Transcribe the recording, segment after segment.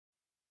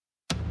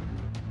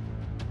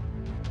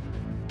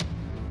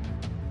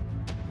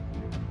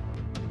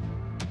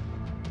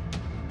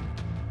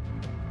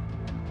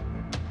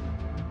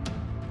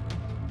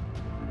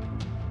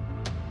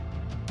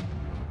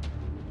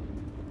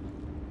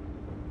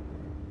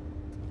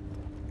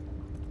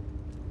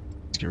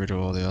get rid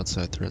of all the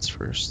outside threats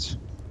first.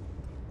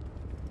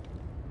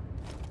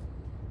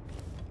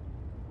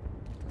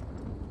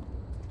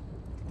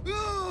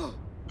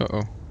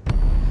 Uh-oh.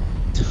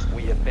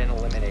 We have been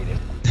eliminated.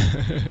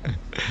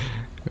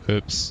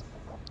 Oops.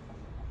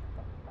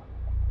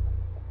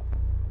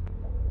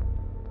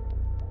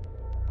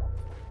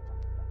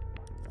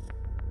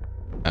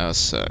 That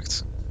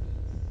sucked.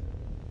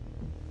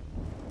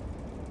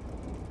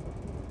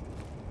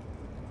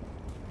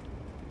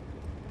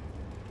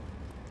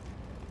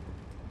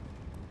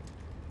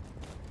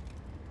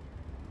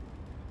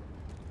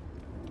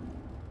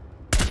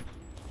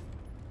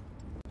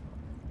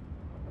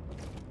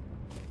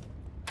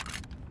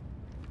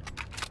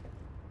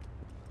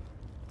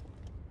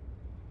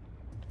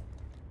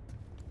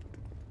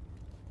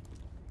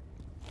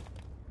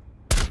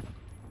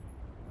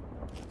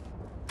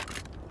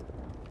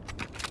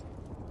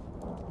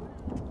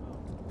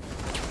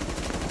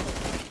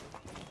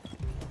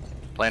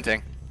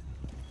 Planting.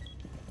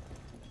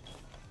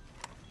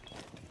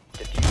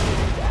 Diffuser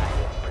is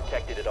active,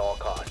 protected at all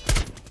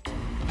costs.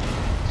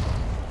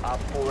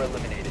 Op 4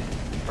 eliminated.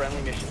 Friendly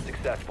mission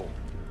successful.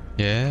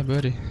 Yeah,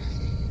 buddy.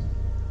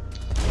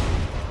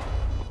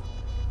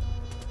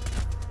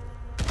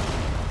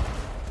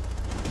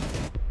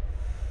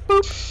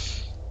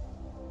 Boop.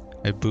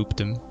 I booped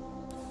him.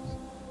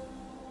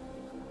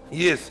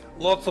 Yes,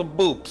 lots of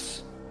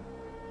boops.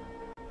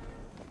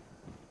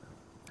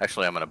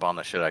 Actually, I'm gonna bomb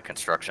the shit out of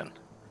construction.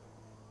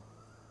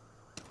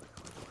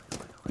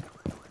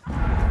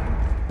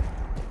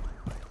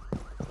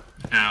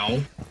 Ow.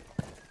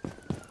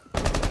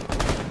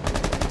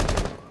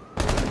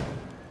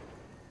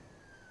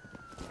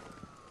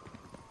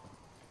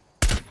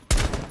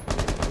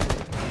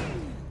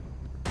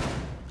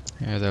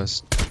 Yeah, that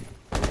was...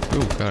 Ooh,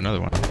 got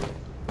another one.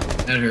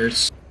 That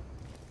hurts.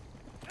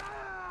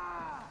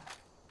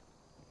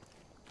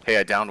 Hey,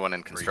 I downed one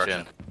in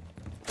construction.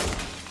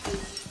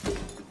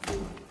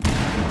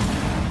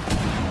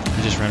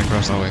 He just ran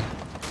across the hallway.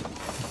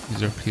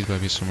 He's about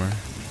to be somewhere.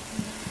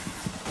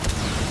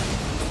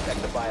 Check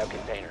the bio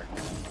container.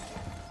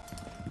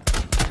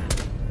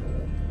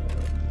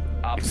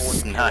 Op 4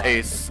 It's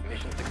nice.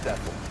 mission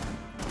successful.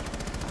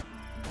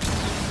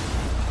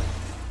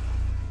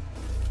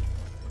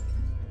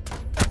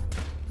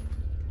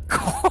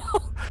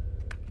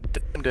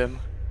 Damned him.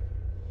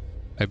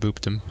 I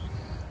booped him.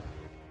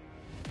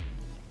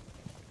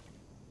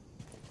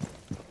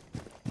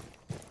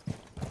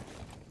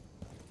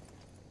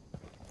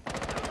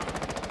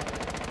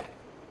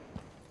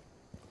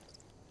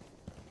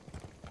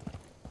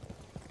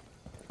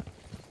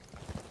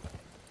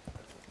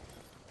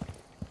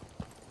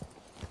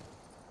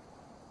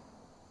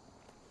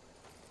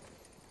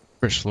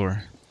 First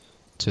floor,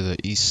 to the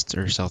east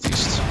or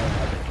southeast.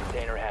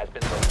 Container has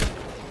been broken.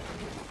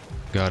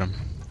 Got him.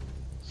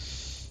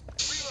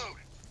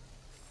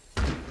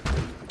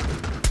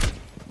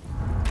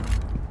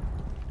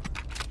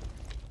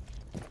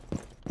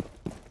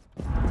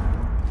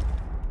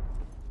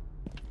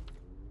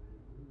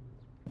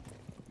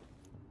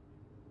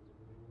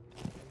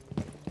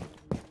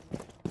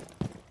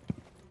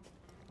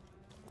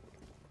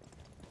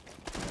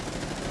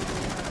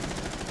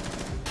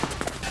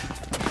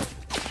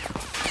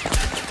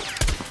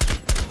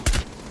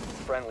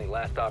 Friendly,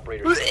 last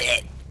operator.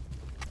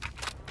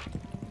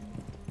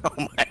 Oh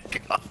my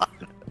god.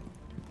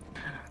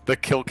 The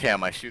kill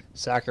cam I shoot.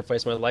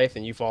 Sacrifice my life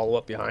and you follow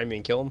up behind me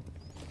and kill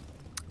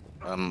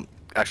him?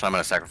 Actually I'm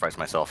gonna sacrifice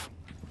myself.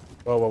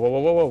 Whoa, whoa, whoa,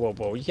 whoa, whoa, whoa, whoa,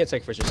 whoa. You can't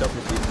sacrifice yourself,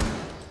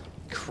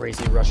 you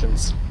crazy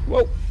Russians.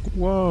 Whoa.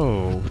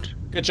 Whoa.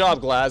 Good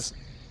job, Glaz.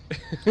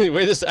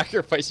 Way to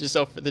sacrifice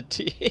yourself for the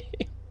team.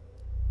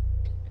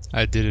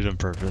 I did it on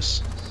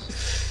purpose.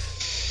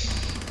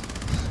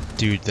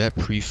 Dude, that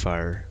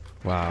pre-fire.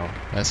 Wow,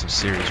 that's some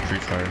serious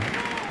pre-fire.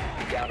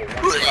 Down to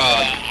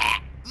one.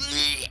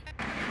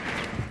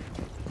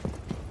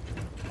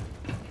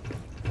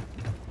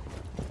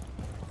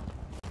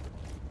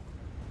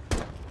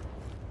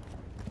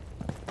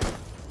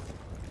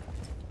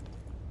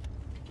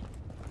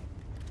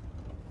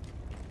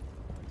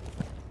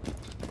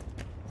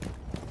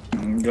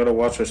 You gotta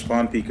watch our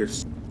spawn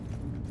peekers.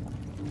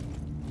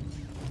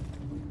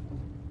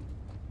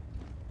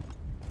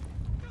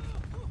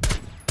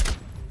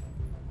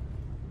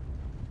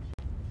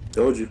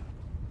 Told you.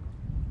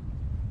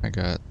 I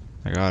got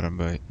him,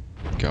 but he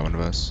got one of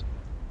us.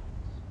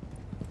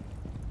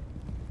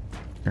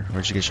 Here,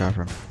 where'd you get shot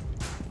from?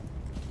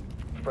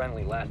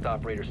 Friendly, last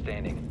operator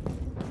standing.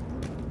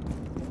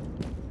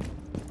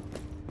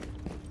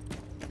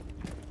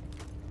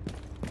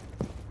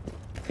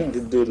 The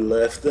dude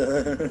left.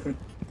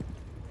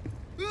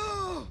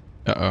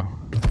 Uh-oh.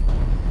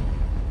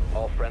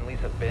 All friendlies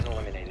have been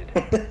eliminated.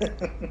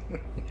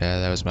 Yeah,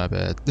 that was my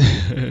bad.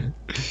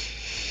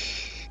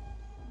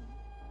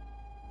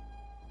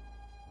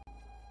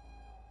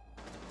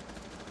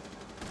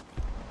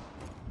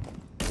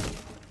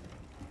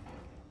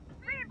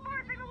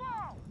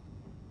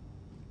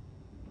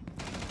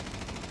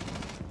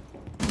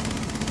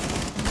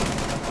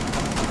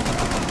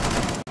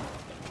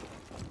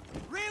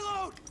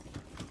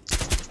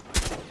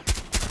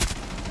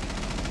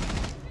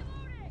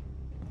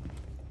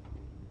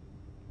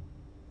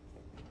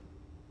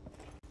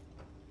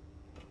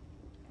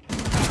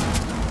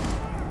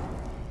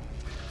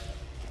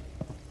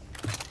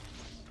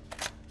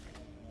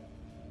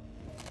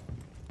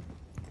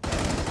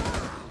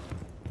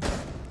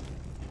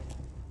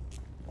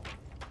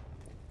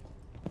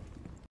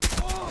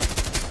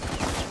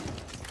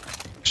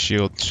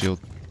 shield.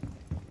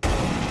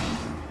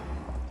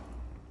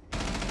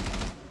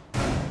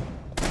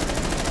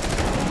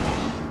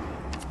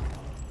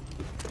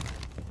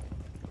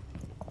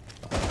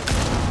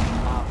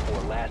 Op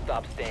 4, last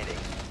stop standing.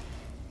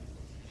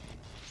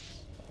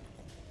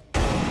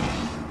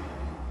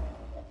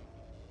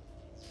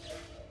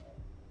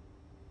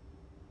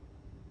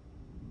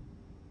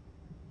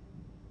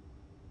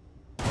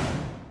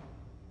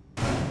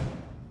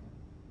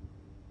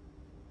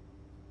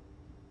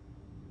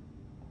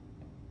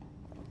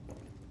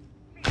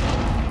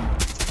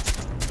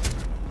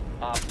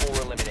 Op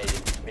 4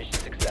 eliminated. Mission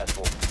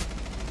successful.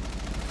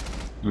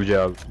 Good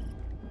job.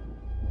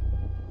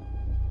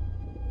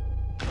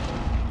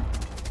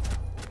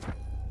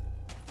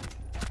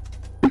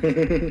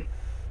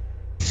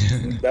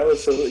 That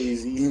was so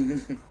easy.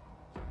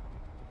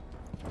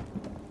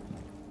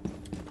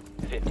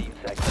 15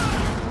 seconds.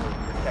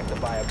 Protect the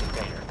bio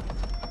container.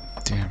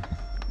 Damn.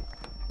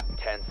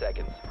 10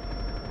 seconds.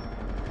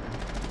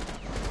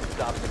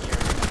 Stop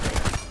securing the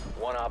container.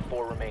 One Op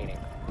 4 remaining.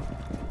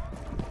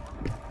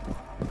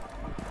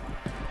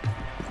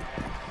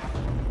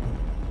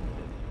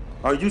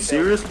 Are you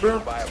serious, bro?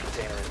 Bio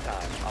container in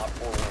time. Op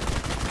 4 wins.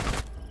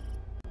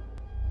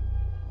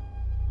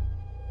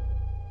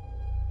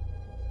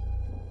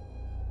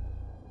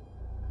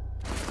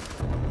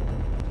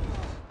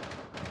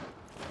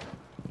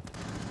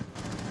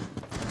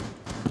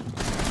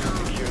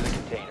 Secure the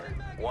container.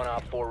 One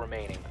Op 4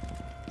 remaining.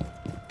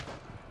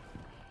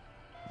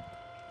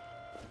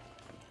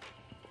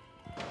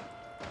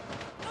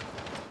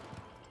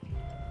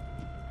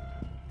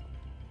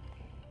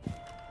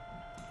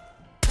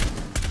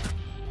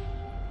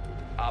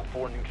 Op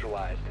 4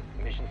 neutralized.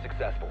 Mission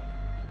successful.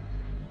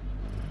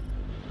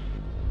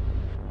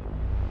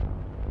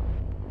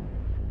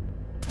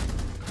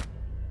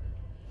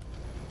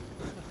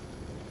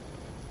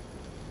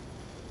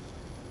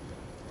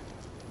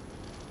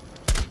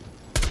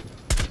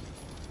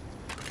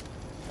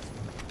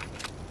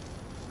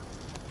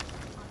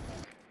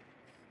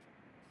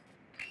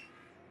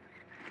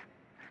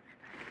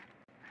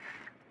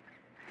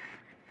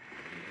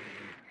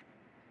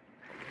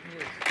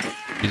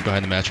 He's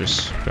behind the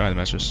mattress. Behind the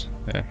mattress.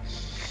 Yeah.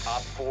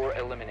 Op 4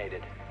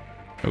 eliminated.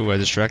 Oh, I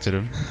distracted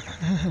him.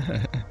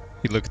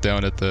 He looked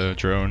down at the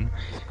drone.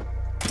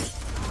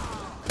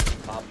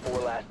 Op 4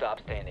 last stop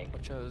standing.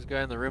 Watch out, there's a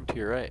guy in the room to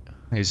your right.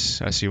 I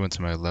see one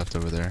to my left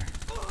over there.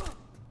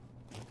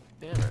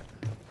 Damn it.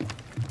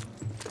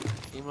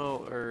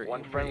 Emo or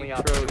One emo friendly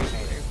intro, op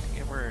remaining.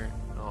 gamer.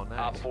 Oh, nice.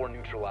 Op 4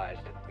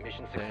 neutralized.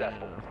 Mission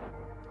successful. Damn.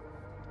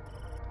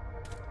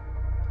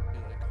 Be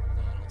like, hold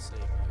on, I'll save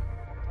you.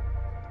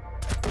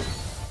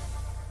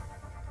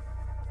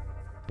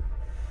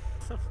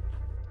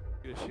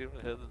 You gonna shoot him in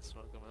the head and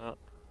smoke him out.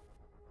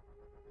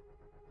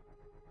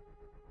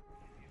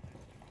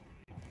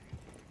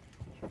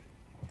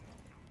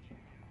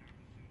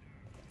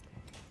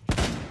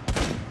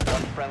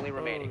 One friendly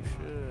remaining.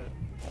 Oh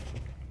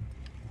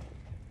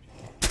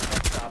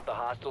shit. Stop the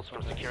hostiles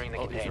from securing the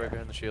Oh, he's container. right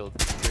behind the shield.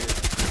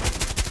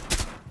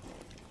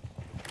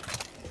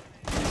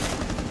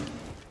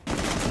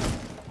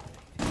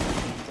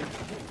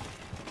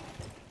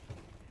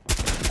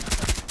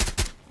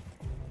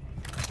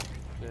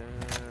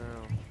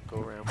 Damn. Go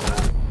Rambo.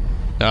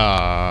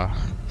 Ah.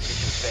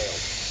 Mission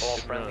failed. All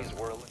friendlies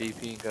were eliminated.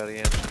 BP and got the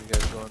answer. You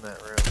guys go in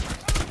that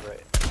room.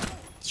 Right.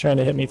 He's trying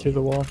to hit me through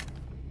the wall.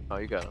 Oh,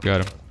 you got him.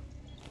 Got him.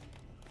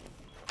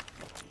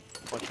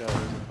 Watch out, there's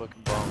a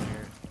fucking bomb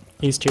here.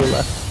 He's to your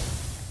left.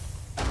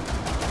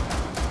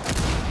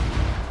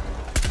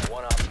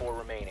 One Op 4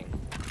 remaining.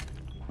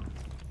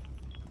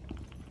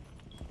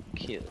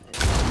 Kill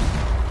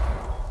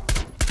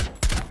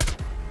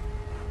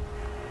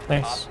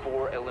Nice. Op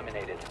 4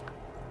 eliminated.